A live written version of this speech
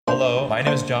Hello, my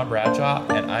name is John Bradshaw,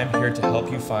 and I'm here to help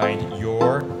you find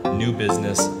your new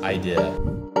business idea.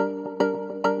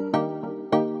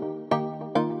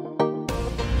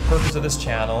 The purpose of this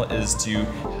channel is to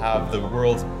have the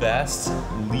world's best,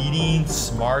 leading,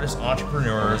 smartest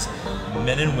entrepreneurs,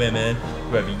 men and women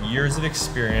who have years of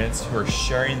experience, who are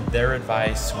sharing their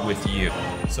advice with you.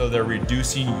 So they're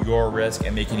reducing your risk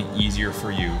and making it easier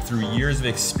for you. Through years of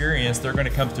experience, they're going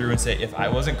to come through and say, if I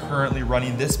wasn't currently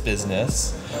running this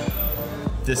business,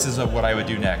 this is what I would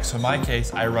do next. So in my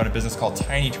case, I run a business called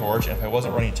Tiny Torch, and if I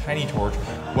wasn't running Tiny Torch,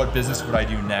 what business would I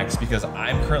do next? Because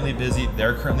I'm currently busy,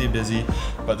 they're currently busy,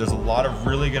 but there's a lot of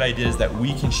really good ideas that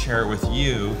we can share with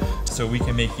you so we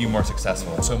can make you more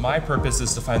successful. So my purpose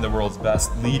is to find the world's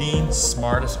best leading,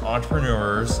 smartest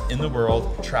entrepreneurs in the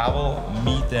world, travel,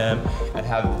 meet them, and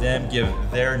have them give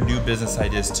their new business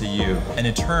ideas to you. And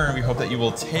in turn, we hope that you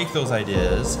will take those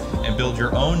ideas and build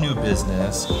your own new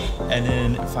business and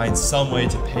then find some way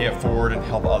to pay it forward and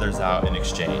help others out in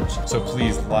exchange. So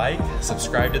please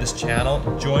subscribe to this channel,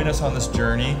 join us on this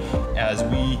journey as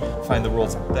we find the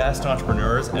world's best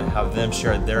entrepreneurs and have them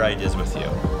share their ideas with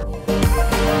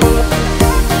you.